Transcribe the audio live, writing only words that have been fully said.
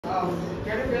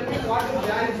can you tell me what is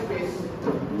there in space?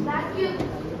 Vacuum.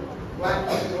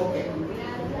 Vacuum. Okay.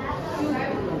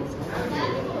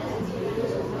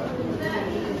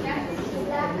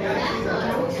 Galaxies are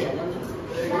there. Okay.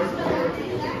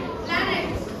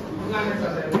 Planets. Planets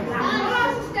are there. Solar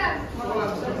system. Solar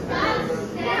system.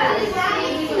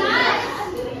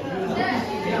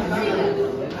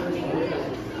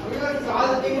 Because it's all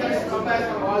the things that is compared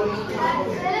from all these things.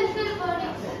 Celestial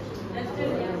bodies.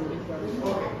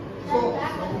 Okay. So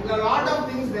there are a lot of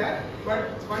things there, but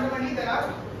fundamentally there are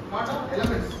a lot of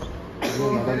elements. So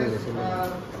there is, you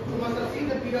must have seen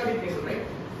the periodic table, right?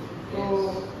 So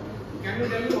can you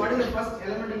tell me what is the first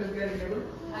element in the periodic table?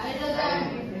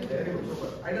 Hydrogen. Very good, super.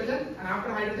 Hydrogen, and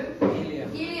after hydrogen? Helium.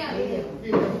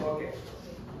 Helium. Okay.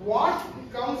 What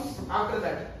comes after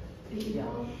that?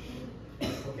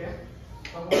 Okay.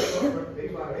 Somewhat, but very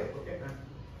far away. Okay.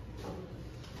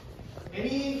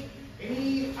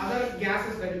 Any other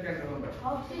gases that you can remember?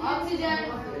 Oxygen.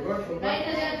 Very good, super.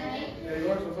 Nitrogen. Very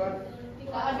good, super.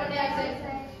 Carbon dioxide.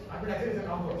 Carbon dioxide is a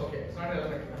compound. Okay, it's not an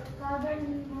element. Carbon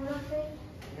monoxide.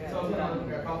 It's also a compound.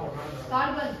 Not an element.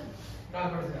 Carbon.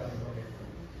 Carbon is an element. Okay.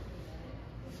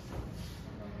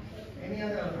 Any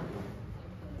other element?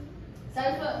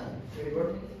 Sulfur. Very good.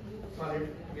 Solid.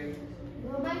 Again.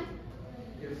 Bromine.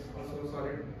 Yes, also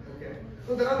solid. Okay.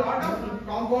 So there are a lot of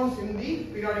compounds in the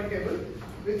periodic table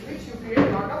with which you create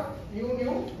a lot of new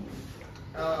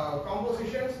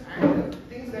compositions and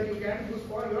things that you can use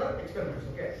for your experiments.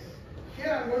 Okay.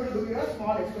 Here I am going to do a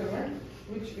small experiment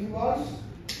which involves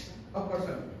a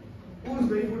person who is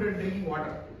very good at drinking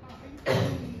water.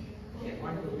 Okay.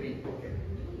 1, 2, 3. Okay.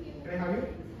 Can I have you?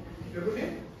 You're good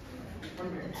here? 1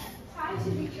 minute.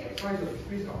 Fine, sir.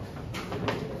 Please come.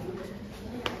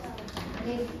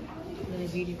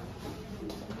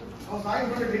 Now, Sai is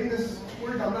going to drink this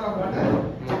full tumbler of water.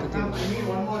 Now, we need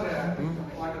one more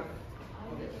water.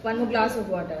 Okay. One more glass of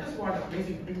water. Just water,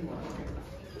 basic drinking water. Okay.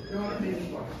 You want to drink this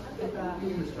water. You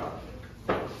need to stop.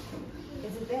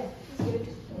 Is it there? Give it.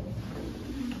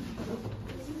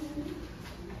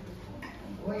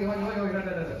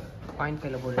 Fine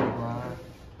color board.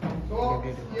 So,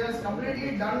 he has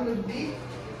completely done with the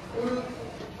full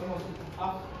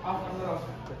half tumbler of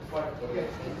water. Okay.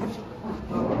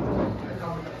 Now, I'll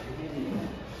count it up.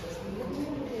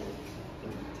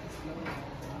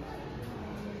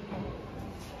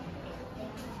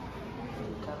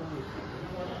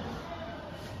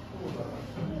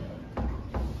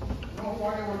 Now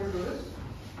what I want to do is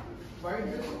bite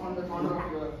this on the corner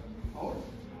of your mouth,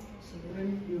 then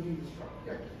using this straw.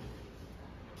 Okay?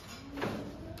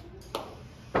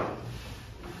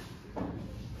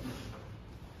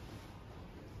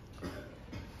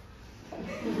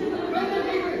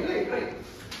 Right.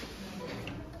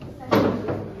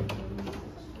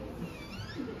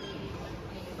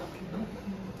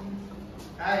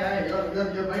 Hey,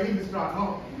 you're biting the straw, no?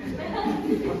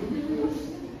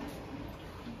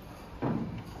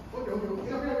 Okay.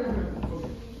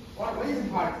 Why is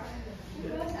it hard?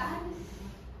 Because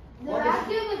the What is-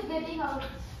 vacuum is getting out.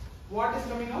 What is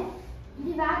coming out?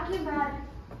 The vacuum air.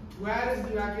 Where is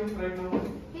the vacuum right now?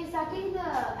 He's sucking the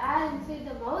air inside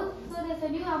the mouth, so there's a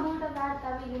new amount of air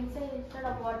coming inside instead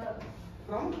of water.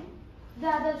 From? The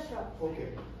other straw. Okay.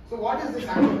 So what is this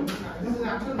actual? This is an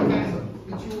actual mechanism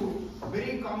which you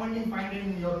very commonly find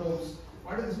in your homes.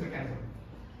 What is this mechanism?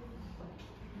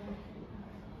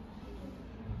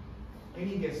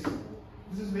 Any guess?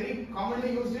 This is very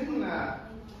commonly used in a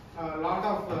lot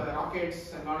of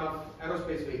rockets and lot of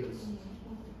aerospace vehicles.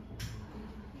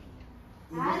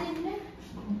 Air inlet.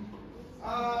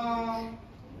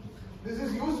 This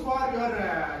is used for your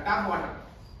tap water.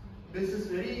 This is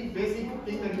very basic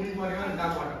thing that you need for your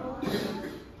tap water.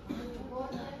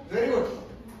 Very good.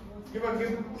 Give.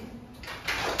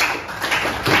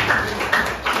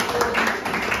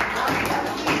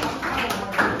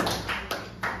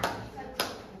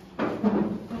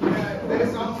 There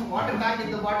is some water tank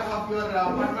at the bottom of your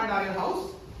apartment or your house.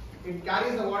 It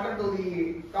carries the water to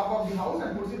the top of the house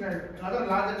and puts it in another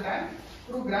larger tank.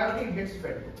 Through gravity, it gets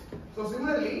fed. So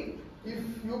similarly, if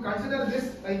you consider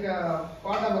this like a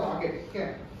part of a rocket,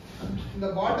 okay, in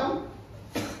the bottom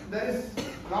there is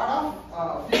a lot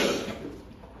of fuel.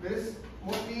 There is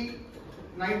mostly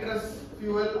nitrous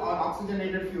fuel or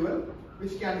oxygenated fuel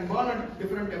which can burn at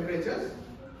different temperatures,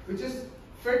 which is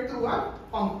fed through a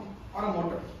pump or a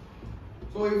motor.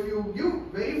 So if you give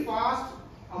very fast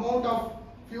amount of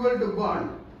fuel to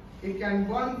burn, it can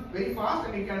burn very fast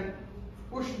and it can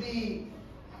push the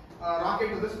rocket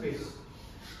to the space.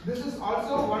 This is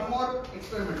also one more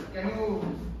experiment. Can you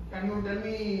tell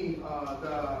me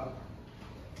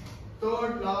the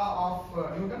third law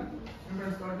of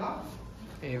Newton's third law.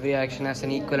 Every action has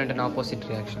an equivalent and opposite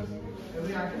reaction.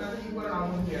 Every action has an equal and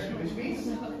opposite reaction, which means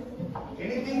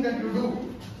anything that you do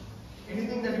in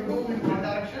one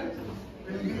direction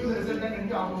will give you the resultant in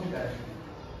the opposite direction.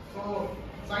 So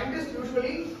scientists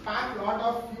usually pack a lot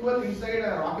of fuel inside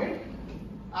a rocket,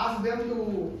 ask them to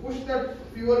push that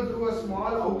fuel through a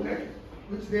small outlet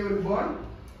which they will burn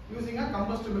using a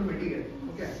combustible material.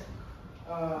 Okay.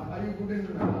 Are you good in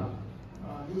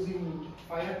using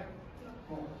fire?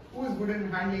 No. Who is good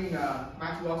in handling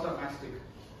matchbox or matchstick?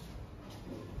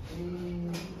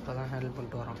 இப்பதான் handle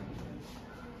பண்ணிட்டு வரோம்.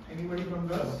 Anybody from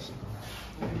girls?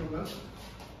 Anybody from girls?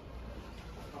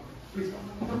 Okay. Please come.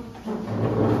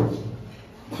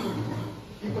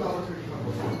 Equal opportunity for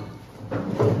both.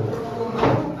 So now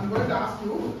I'm going to ask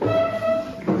you.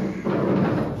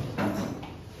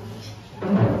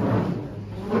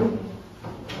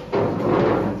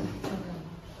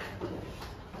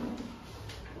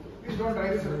 Please don't try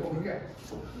this at home, okay?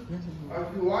 If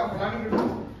you are planning to do,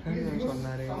 please use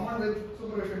someone with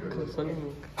supervision to do this.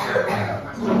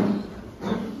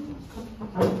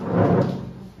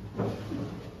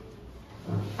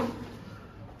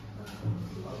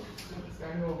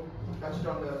 Can you touch it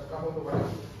on the top of the water?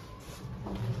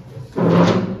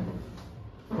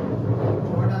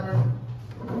 What happened?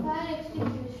 Fire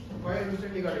extinguished. Fire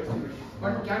instantly got extinguished.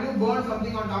 But can you burn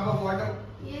something on top of water?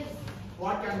 Yes.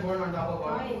 What can burn on top of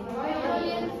water? Oil.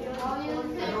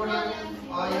 Petroleum,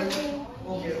 oil.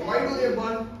 Okay. Why do they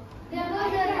burn? They burn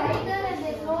the lighter and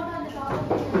they float on the top of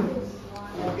the surface.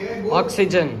 Okay. Good.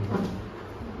 Oxygen.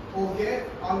 Okay.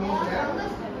 Almost there.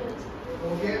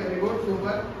 Okay. Very good.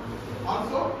 Super.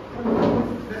 Also,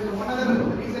 there is one other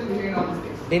reason behind all these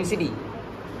things. Density.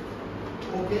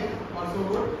 Okay. Also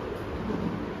good.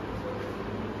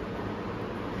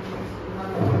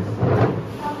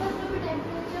 Combustible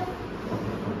temperature.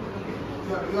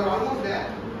 You are almost there.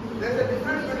 There is a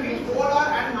difference between polar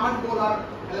and non-polar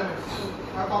elements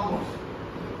or compounds.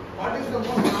 What is the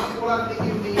most non-polar thing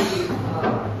in the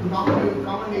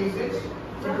commonly usage?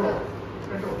 Petrol.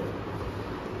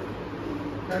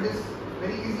 That is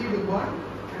very easy to burn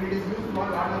and it is used for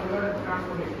a lot of your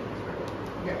transportation.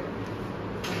 Okay.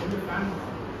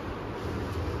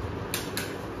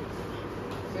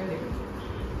 Same thing.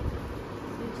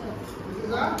 This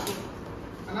is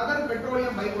another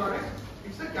petroleum byproduct.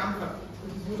 It's a camphor,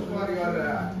 which is used for your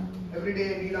everyday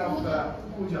need of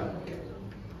puja. Okay.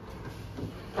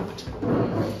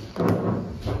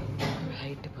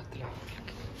 Height பத்தல.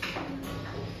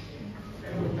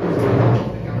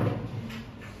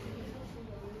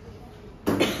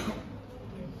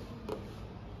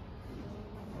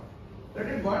 Let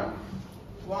it burn.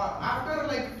 After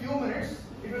like few minutes,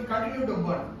 it will continue to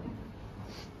burn.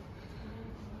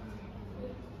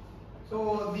 So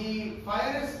the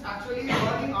fire is actually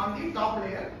burning on the top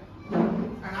layer,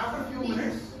 and after a few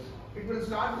minutes, it will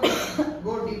start to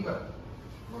go deeper.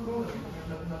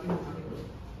 Nothing.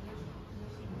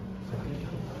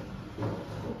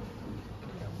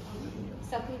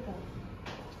 Sakrika.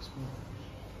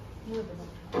 Move it.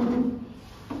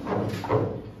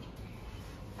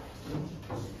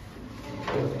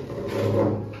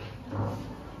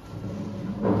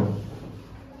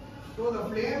 So the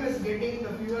flame is getting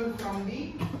the fuel from the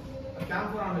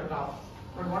camphor on the top.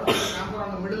 But what about the camphor on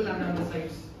the middle and on the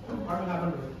sides? What will happen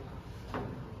to it?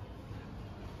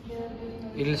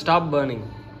 It will stop burning.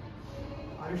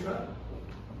 Are you sure?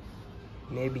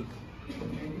 Maybe.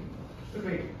 We'll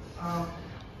wait.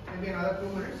 Maybe another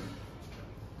 2 minutes.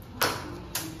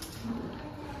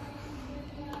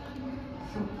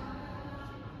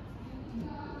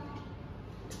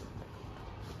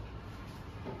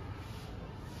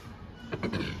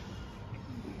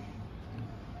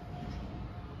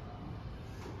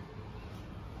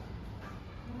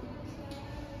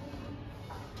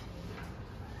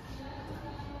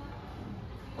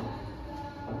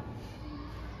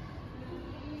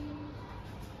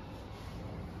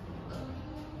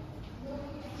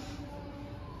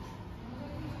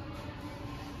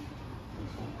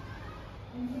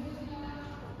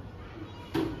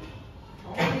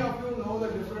 How many of you know the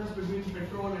difference between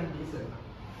petrol and diesel?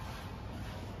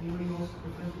 Anybody knows the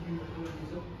difference between petrol and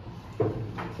diesel?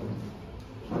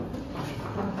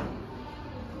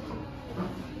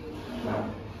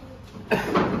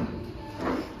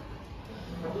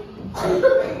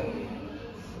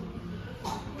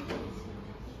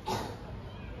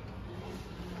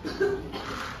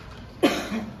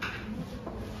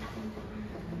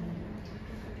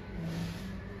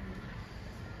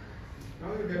 Now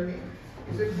you tell me,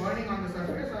 is it burning on the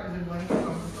surface or is it burning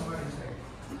somewhere inside?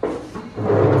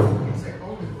 Inside,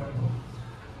 how is it burning?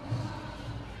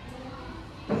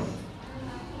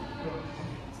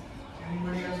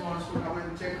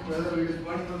 it is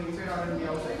burning from the inside or on the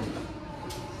outside.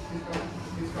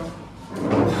 Please come.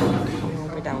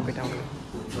 Wait.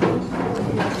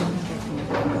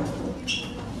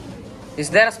 Is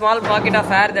there a small pocket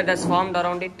of air that has formed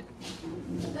around it?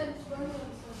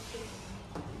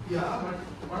 Yeah, but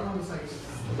what on the sides?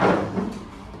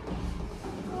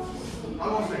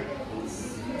 Almost like.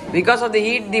 Because of the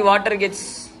heat, the water gets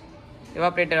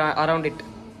evaporated around it.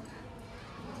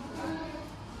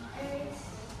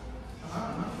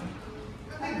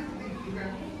 You can.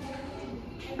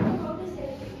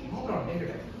 No problem, take your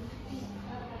time.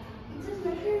 It's just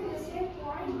measuring the same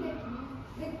point that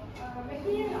with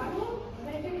material unknown,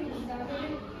 benefit is the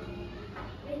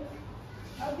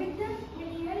with the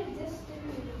material just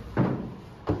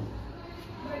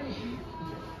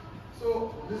So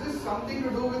this is something to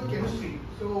do with chemistry.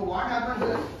 So what happens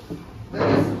is there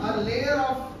is a layer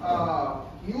of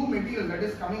new material that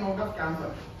is coming out of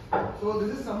camphor. So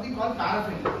this is something called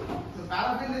paraffin. So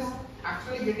paraffin is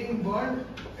actually getting burned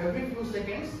every few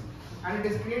seconds, and it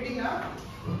is creating a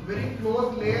very close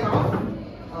layer of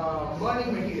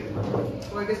burning material.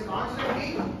 So it is constantly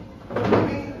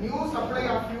giving new supply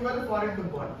of fuel for it to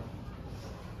burn.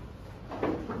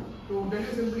 To tell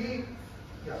you simply,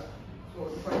 yeah. So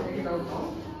if I take it out now,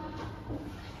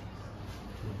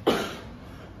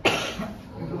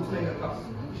 it looks like a cup.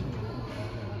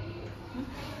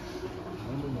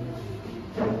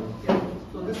 Yeah.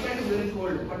 So this kind is very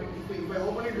cold, but if I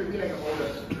open it, it will be like a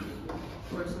powder.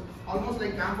 So it's almost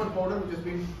like camphor powder which has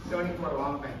been turning for a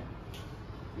long time.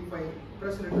 If I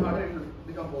press a little harder, it will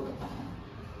become powder.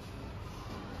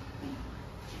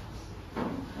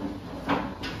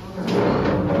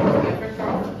 The effect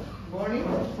of burning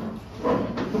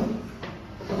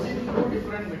using two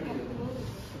different materials.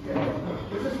 Okay.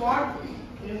 This is what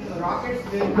in rockets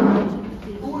they have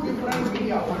two different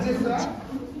media. One is the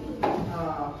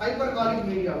hypercolic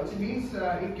media, which means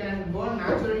it can burn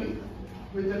naturally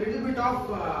with a little bit of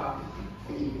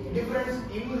difference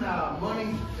in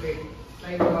burning rate.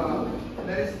 Like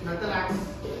there is methylax,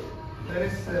 there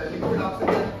is liquid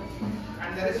oxygen, and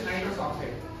there is nitrous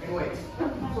oxide, NOx.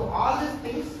 So all these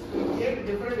things get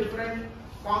different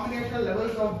combinational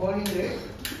levels of burning rate,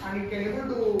 and it can able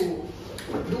to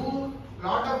do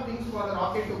lot of things for the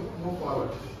rocket to move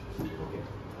forward. Okay.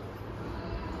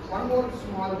 One more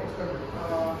small experiment.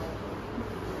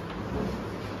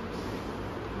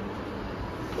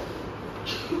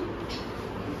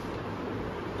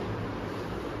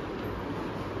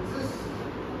 This is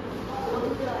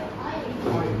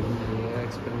oil.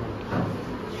 Experiment.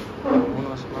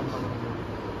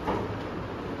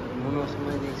 3 வருஷமா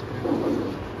இது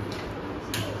experiment.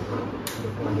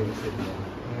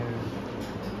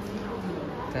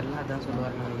 தெரியல, அதான்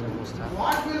சொல்லுவாருன்னு நினைக்கிறேன் மோஸ்டா.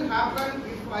 What will happen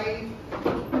if I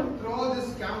throw this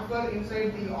camphor inside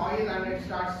the oil and it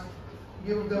starts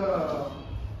give the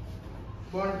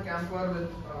burnt camphor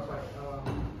with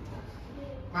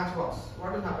matchbox? What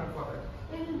will happen for that?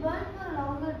 It will burn for a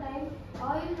longer time.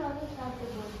 Oil will also start to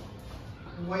burn.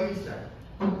 Why is that?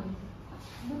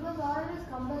 Because oil is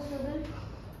combustible,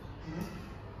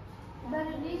 but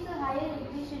it needs a higher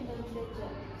ignition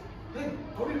temperature. Hey,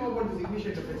 how do you know about this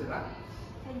ignition temperature? Huh?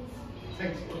 Hence,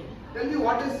 Thanks. Tell me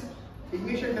what is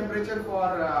ignition temperature for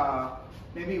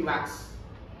maybe wax?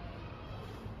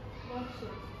 what's it?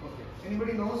 Okay.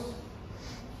 Anybody knows?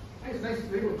 Nice,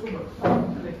 very good, super.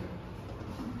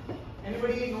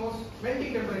 Anybody knows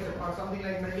melting temperature or something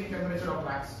like melting temperature of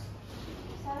wax?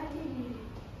 70 degrees.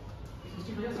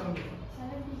 65 or 70?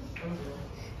 70. Okay.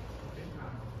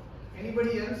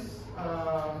 Anybody else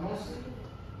knows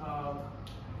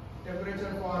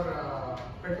temperature for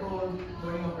petrol,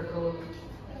 burning of petrol?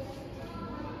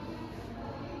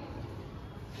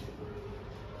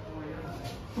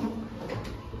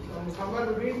 Somewhere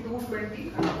between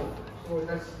 220 and above. So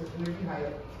that's definitely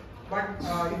higher. But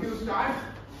if you start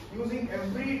using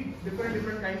every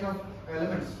different kinds of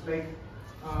elements, like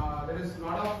there is a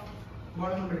lot of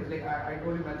burning materials, like I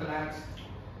told you methylax,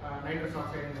 nitrous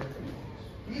oxide and everything.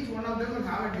 Each one of them will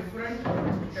have a different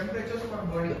temperatures for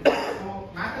burning. So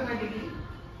mathematically,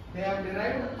 they have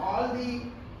derived all the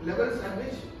levels at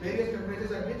which, various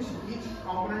temperatures at which each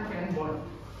component can burn.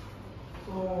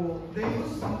 So they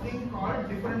use something called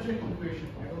differential equation.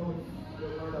 I don't know if you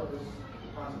have heard of this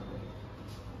concept.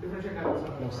 Differential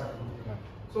calculus.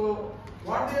 So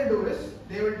what they do is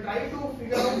they will try to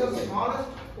figure out the smallest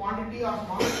quantity or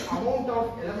smallest amount of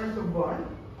element to burn,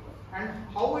 and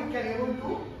how it can able to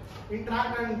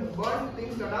interact and burn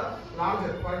things that are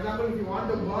larger. For example, if you want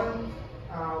to burn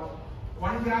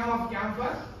 1 gram of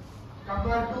camphor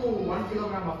compared to 1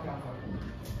 kilogram of camphor,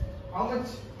 how much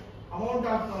amount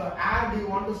of air do you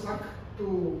want to suck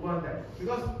to burn that,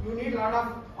 because you need a lot of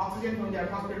oxygen from the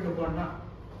atmosphere to burn. Huh?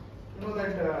 You know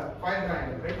that fire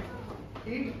triangle, right?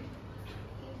 Heat,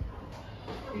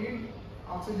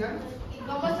 oxygen,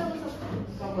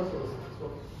 combustible. So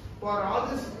for all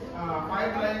this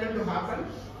fire triangle to happen,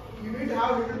 you need to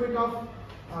have a little bit of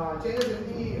changes in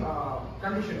the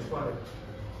conditions for it.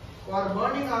 For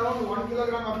burning around 1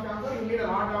 kilogram of camphor, you need a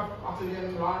lot of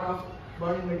oxygen, a lot of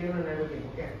burning material and everything.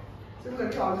 Okay.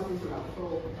 Similarly, all these things will happen. So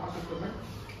last experiment.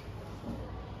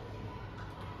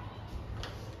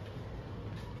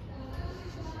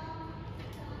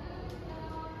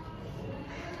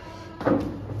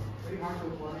 Very hard to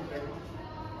burn it right now.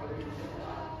 Already.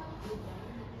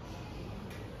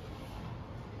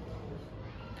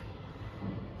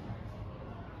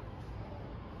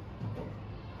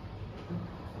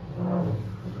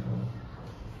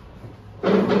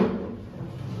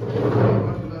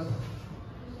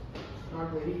 Not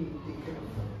very thick enough.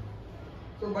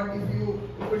 So, but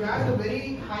if it has a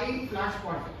very high flash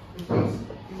point, which means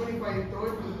even if I throw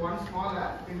it with one small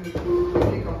air, it will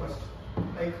quickly combust.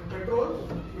 Like petrol,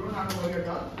 you don't have to worry at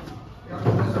all. You have to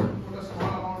just put a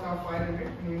small amount of fire in it,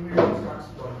 and immediately starts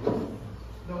burning.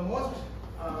 The most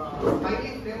highly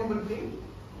flammable thing.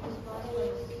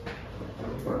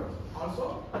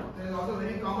 Also, there is also a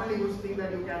very commonly used thing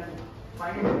that you can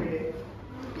find it every day.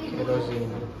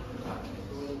 Kerosene.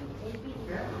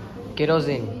 Okay?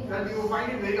 Kerosene. That you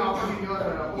find it very often in your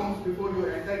homes before you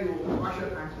enter, you wash your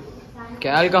hands with it. Okay,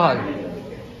 alcohol.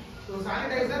 So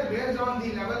sanitizer, based on the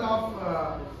level of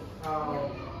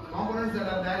components that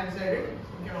are there inside it,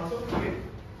 you can also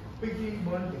quickly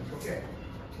burn things. Okay.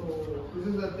 So this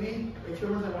is the 3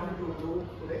 experiments I wanted to do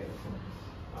today.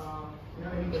 You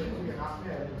have any questions? You can ask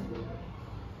me. I will do.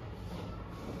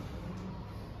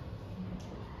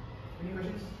 Any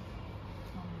questions?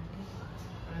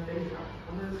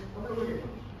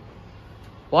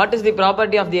 What is the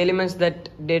property of the elements that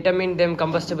determine them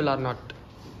combustible or not?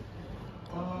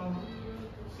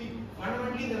 See,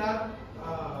 fundamentally there are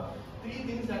 3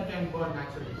 things that can burn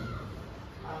naturally: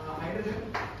 hydrogen,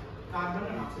 carbon,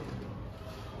 and oxygen.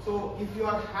 So, if you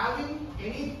are having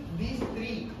these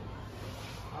 3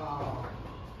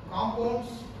 compounds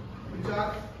which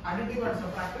are additive and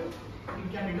subtractive,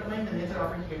 it can determine the nature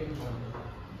of it getting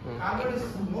burned. Carbon is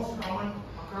most common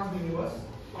across the universe,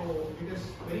 so it is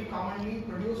very commonly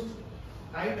produced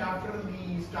right after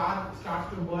the star starts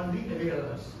to burn the heavy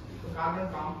elements. So carbon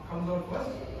comes out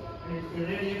first and it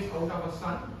irradiates out of a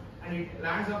sun and it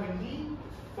lands up in the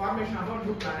formation of a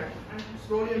new planet, and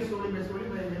slowly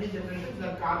by many generations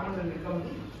that carbon will become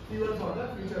the fuel for the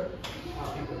future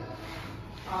people.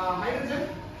 Hydrogen,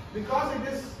 because it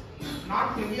is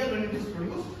not heavier when it is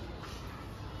produced,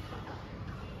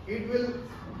 it will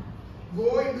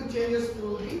go into changes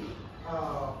through the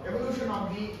evolution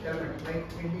of the element. Like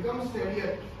it becomes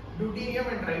heavier, deuterium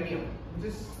and tritium, which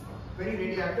is very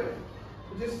radioactive,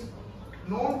 which is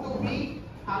known to be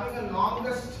having a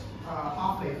longest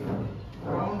half-life,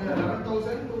 around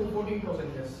 11,000 to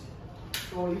 14,000 years.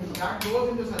 So if that goes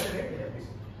into such a rate,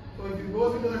 so if it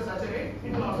goes into such a rate,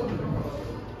 it will also become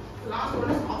combustible. Last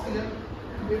one is oxygen.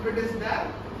 If it is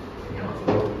there, it can also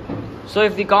go. So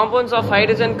if the compounds of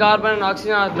hydrogen, carbon and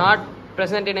oxygen are not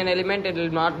present in an element, it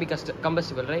will not be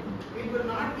combustible, right? It will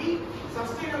not be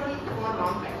sustainable for a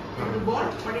long time. It will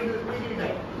burn, but it will quickly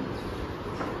die.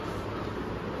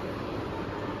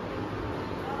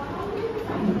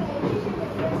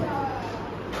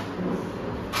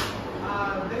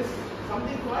 There is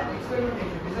something called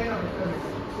experimentation, design of experiments.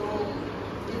 So,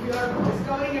 if you are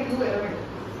discovering a new element,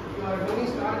 you are Tony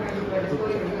Stark and you are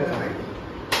discovering a new element,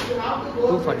 you have to go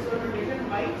through experimentation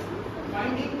by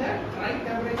finding the right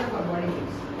temperature for burning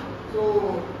things. So,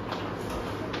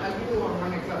 I'll give you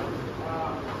one example.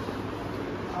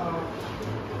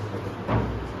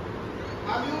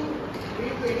 Have you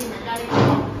been to any mechanic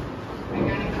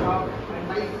shop and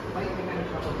buy mechanic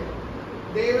shop? Okay.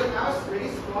 They will have a very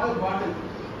small bottle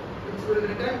which will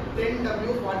return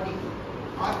 10W40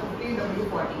 or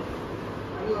 15W40.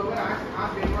 Have you ever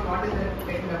asked anyone what is that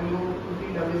 10W,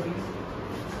 15W means?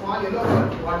 Small yellow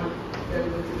bottle. They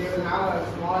will have a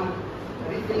small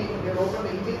refilling. They will open the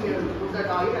engine, they will put that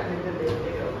oil and then they will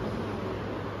take it out.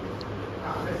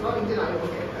 That's not engine oil,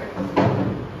 okay, right?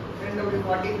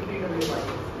 10W40, 15W40.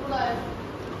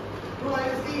 Crude oil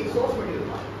is the source material.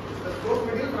 The source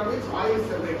material from which oil is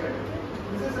separated.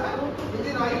 This is an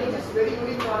engine oil which is very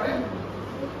unique for it.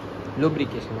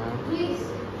 Lubrication. Please.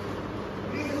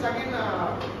 This is again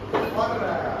for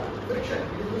friction.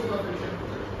 It is used for friction.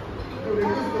 To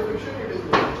reduce the friction, it is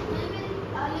used.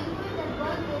 Liquid that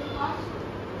burns very fast.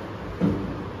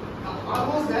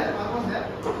 Almost there.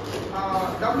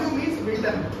 W means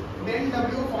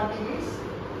 10W 40 means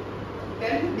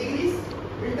 10 degrees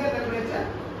winter temperature,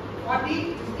 40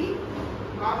 is the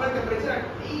normal temperature at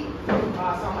the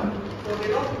summer. So they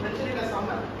don't mention it as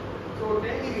summer. So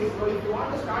 10 degrees. So if you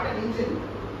want to start an engine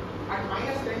at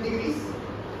minus 10 degrees,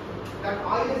 that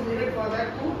oil is needed for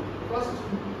that to first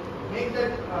make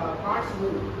that parts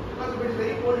move. Because if it is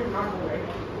very cold, it will not move, right?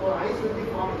 So ice will be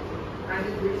forming. And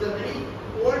if it is a very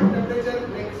cold temperature,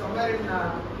 like somewhere in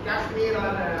Kashmir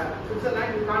or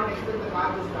Switzerland, you can't expect the car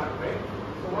to start, right?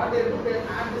 So what they do, they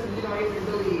add this engine oil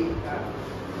into the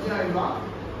engine oil block,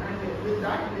 and with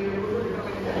that they are able to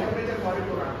determine the temperature for it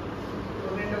to run.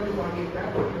 So 10W40 is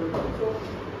that. So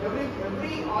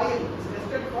every oil is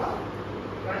tested for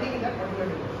running in that particular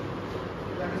temperature.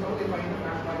 So that is how they find the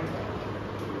transparent oil.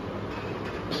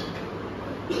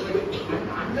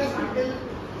 And until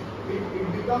it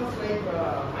becomes like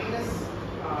minus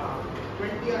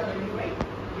 20 or 25,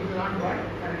 it will not burn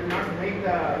and it will not make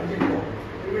the engine go.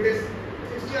 If it is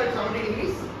 60 or 70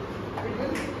 degrees, it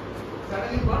will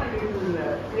suddenly burn and it will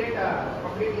create a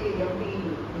completely empty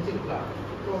engine block.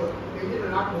 So the engine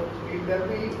will not move. There will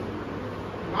be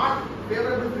not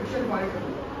favorable friction for it to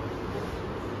move.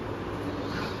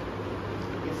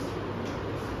 Yes.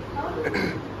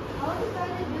 How to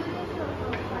find the duration of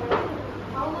a fire?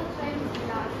 How much time it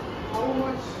lasts? How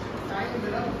much time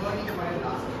will a burning fire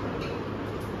last?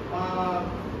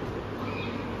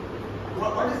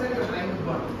 What is that your time to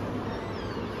burn?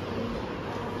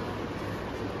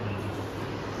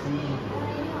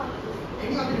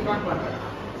 Any of it you can't burn that.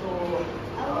 So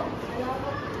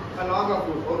a log of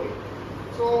wood, okay.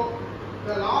 So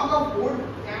the log of wood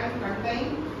can contain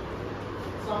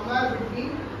somewhere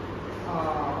between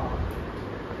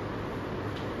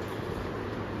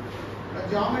a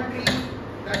geometry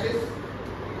that is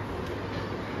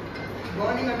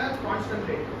burning at a constant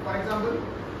rate. For example,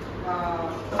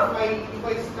 if I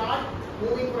start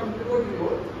moving from Tirur to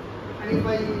Tirur, and if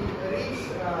I reach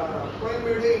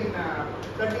Coimbatore in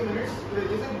 30 minutes, is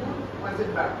it good or is it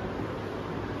bad?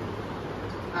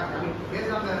 I mean,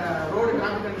 based on the road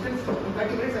traffic conditions, in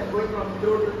 30 minutes I am going from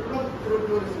Tirur to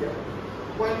Tirur is here.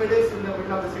 Coimbatore is in the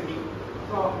middle of the city.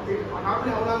 So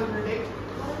normally how long it will take?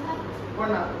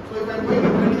 1 hour. So if I am going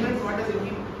in 20 minutes, what does it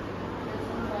mean?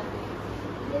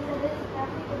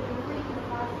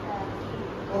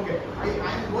 Okay, I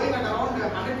am going at around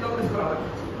 100 kilometers per hour.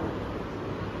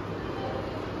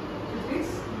 Which means?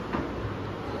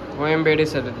 Coimbatore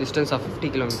is at a distance of 50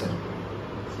 kilometers.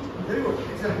 Very good,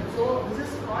 excellent. So this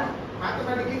is called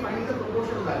mathematically finding the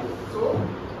proportional value. So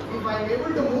if I am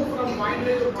able to move from point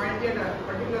A to point B at a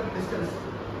particular distance,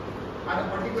 at a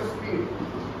particular speed,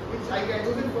 which I can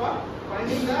use it for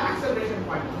finding the acceleration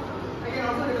point. I can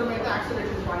also determine the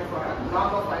acceleration point for a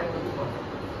log of fire.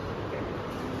 Okay.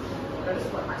 That is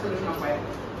for acceleration of fire.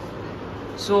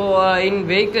 So in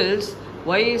vehicles,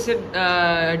 why is it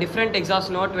different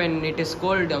exhaust note when it is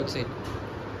cold outside?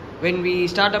 When we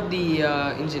start up the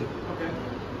engine. Okay.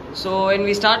 So when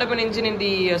we start up an engine in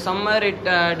the summer, it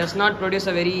does not produce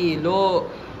a very low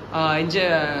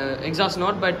exhaust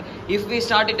note, but if we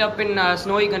start it up in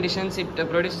snowy conditions, it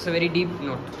produces a very deep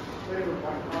note. Very good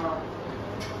point.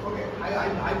 Okay,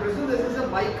 I presume this is a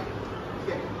bike.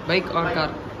 Okay. Bike or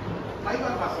car? Bike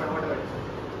or car, whatever it is.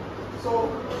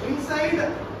 So inside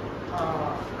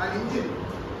an engine,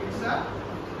 it's a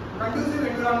conducive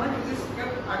environment which is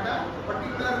kept at a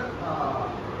particular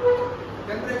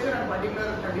temperature and particular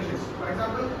conditions. For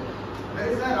example, there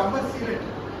is a rubber sealant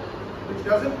which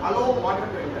doesn't allow water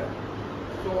to enter.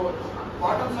 So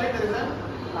bottom side there is an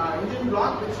engine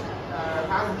block which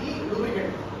has the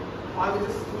lubricant, or which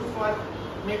is used for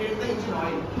making the engine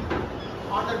oil.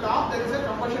 On the top there is a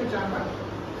combustion chamber.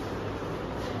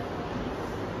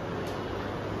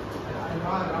 I'll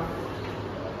draw a rough.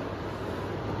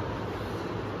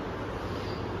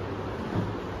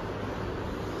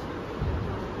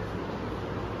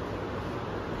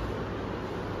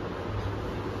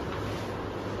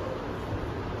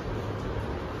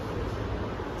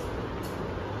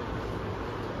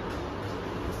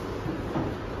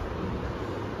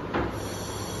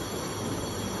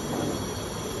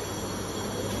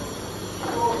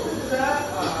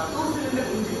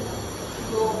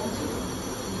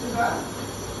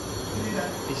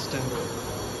 Piston.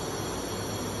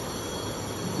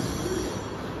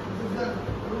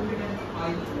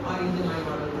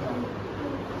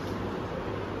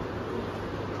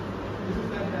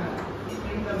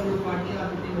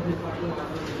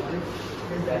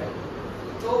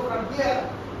 So from here,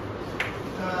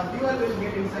 fuel will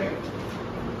get inside.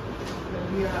 There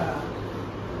will be a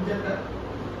injector.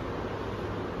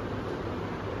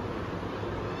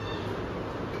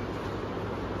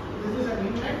 This is a an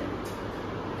inlet,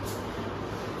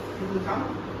 it will come,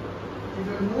 it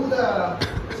will move the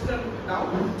piston down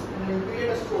and it will create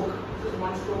a stroke. This is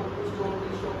one stroke, two stroke,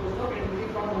 three stroke, four stroke, and it will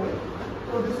keep on moving.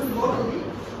 So this will go to the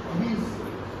wheels.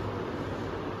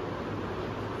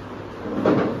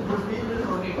 This wheel will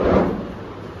rotate.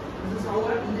 This is how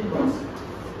an engine works.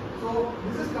 So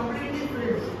this is completely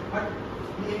filled, but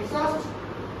the exhaust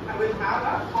will have a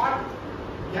hot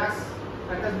gas,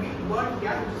 that has been burnt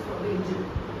gas, which is from the engine.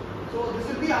 So this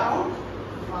will be around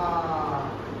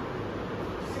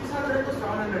 600 to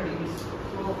 700 degrees.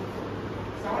 So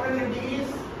 700 degrees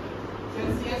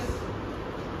Celsius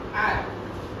air,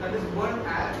 that is burnt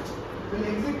air, will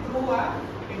exit through a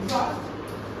exhaust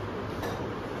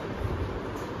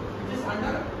which is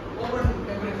under open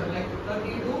temperature, like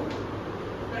 30 to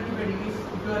 35 degrees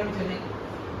if you are in Chennai.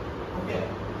 Okay.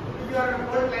 If you are in a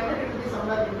cold climate, it will be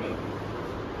somewhere between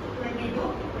 20 to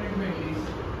 25 degrees.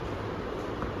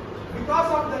 Because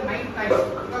of the night times,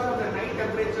 because of the night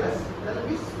temperatures, there will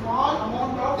be small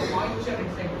amount of moisture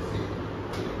inside this.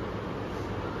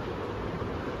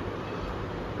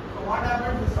 So what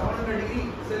happens with 700 degree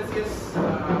Celsius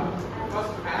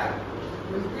first air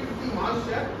will fill the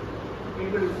moisture. It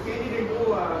will change it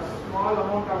into a small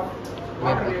amount of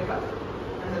water vapor,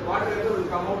 and the water vapor will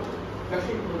come out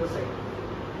gushing to the side.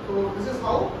 So this is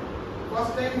how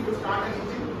first time you start an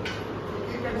engine,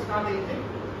 you can start the engine.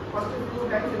 First few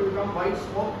times it will come white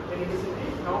smoke when it is in the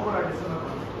November or December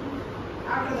month.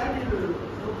 After that it will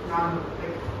look normal,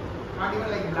 like not even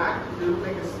like black, it will look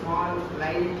like a small,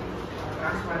 light,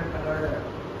 transparent colored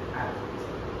air.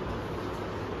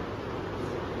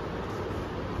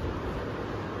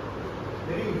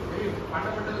 Very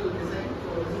fundamental design. So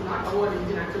this is not how an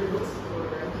engine actually looks. So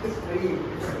it is very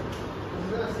different. This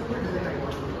is a simple design I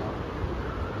want to do.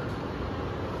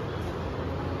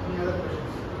 Any other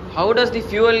questions? How does the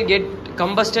fuel get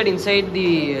combusted inside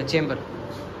the chamber?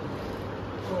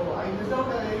 So I missed out a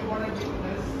very important thing,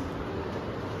 that is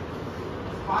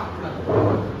spark plug.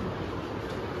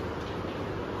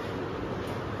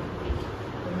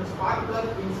 There is a spark plug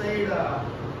inside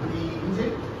the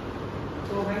engine.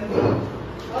 So when the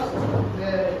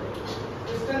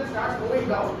piston starts moving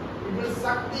down, it will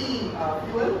suck the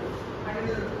fuel, and it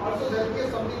will also there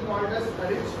is something called as a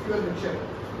rich fuel mixture.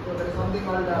 So there is something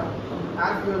called air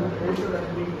fuel ratio that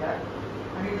is being there,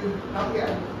 and it will come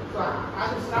here. So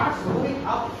as it starts moving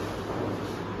up,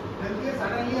 there will be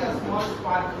suddenly a small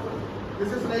spark.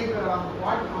 This is like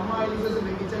what Amma uses in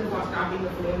the kitchen for starting the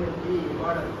flame in the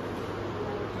garden.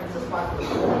 That's a spark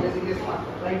plug. Basically a spark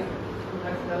plug, right?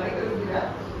 That's the lighter will be there,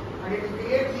 and it will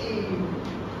create the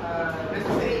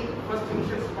necessary first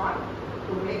initial spark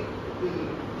to make the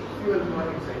fuel burn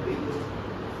inside the engine.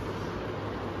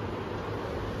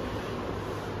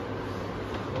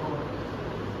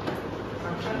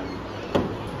 Suction,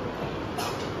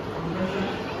 compression,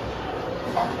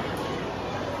 exhaust.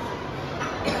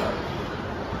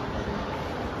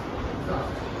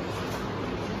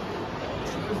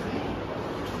 This is the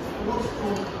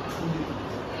four-stroke engine.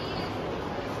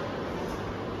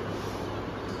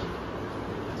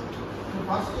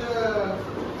 First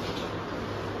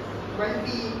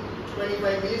 20-25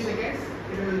 milliseconds,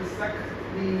 it will suck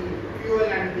the fuel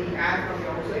and the air from the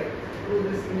outside through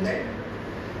this inlet,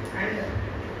 and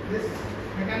this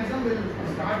mechanism will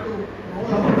start to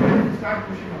roll out and start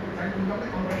pushing up. That will become the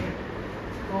compression.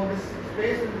 So this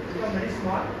space will become very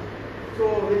small. So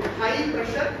with high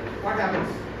pressure, what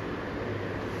happens?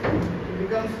 It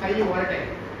becomes highly volatile.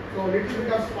 So little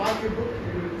bit of spark you put,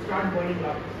 it will start burning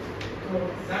up. So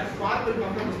that spark will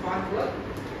come from the spark plug,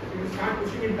 it will start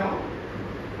pushing it down,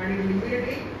 and it will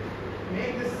immediately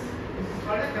make this is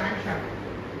called a crankshaft.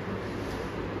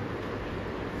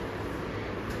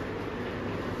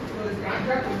 So this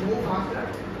crankshaft will move faster,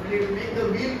 and it will make the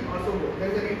wheel also go. There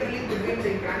is an interlink between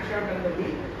the crankshaft and the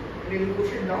wheel, and it will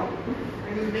push it down,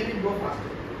 and it will make it go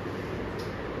faster.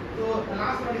 So the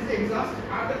last one is the exhaust.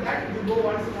 After that, it will go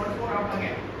once more up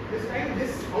again. This time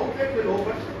this outlet will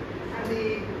open, and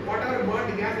the whatever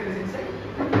burnt gas that is inside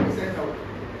will be sent out.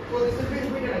 So this will be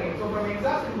repeated again. So from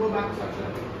exhaust we will go back to suction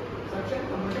again. Suction,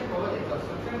 compression, power, exhaust.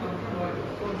 Suction, compression, power,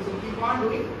 exhaust. So this will keep on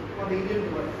doing for the engine to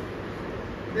work.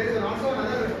 There is also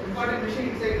another important machine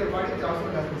inside the body which also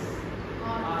does this.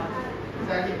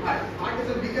 Exactly. Heart is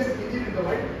the biggest engine in the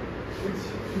world, which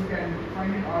you can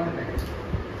find it all the time.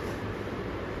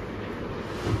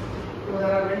 So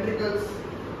there are ventricles,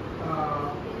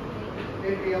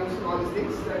 atriums, all these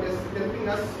things that is helping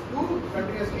us to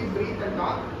continuously breathe and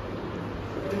talk.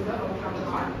 That is the function of the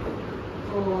heart.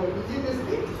 So engine is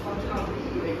the function of the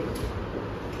vehicle.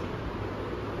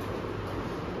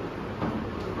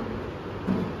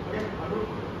 Okay,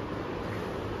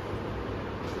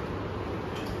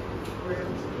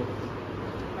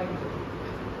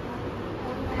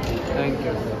 Thank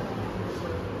you, sir.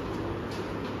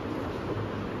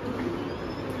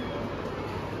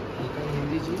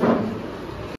 Hindi ji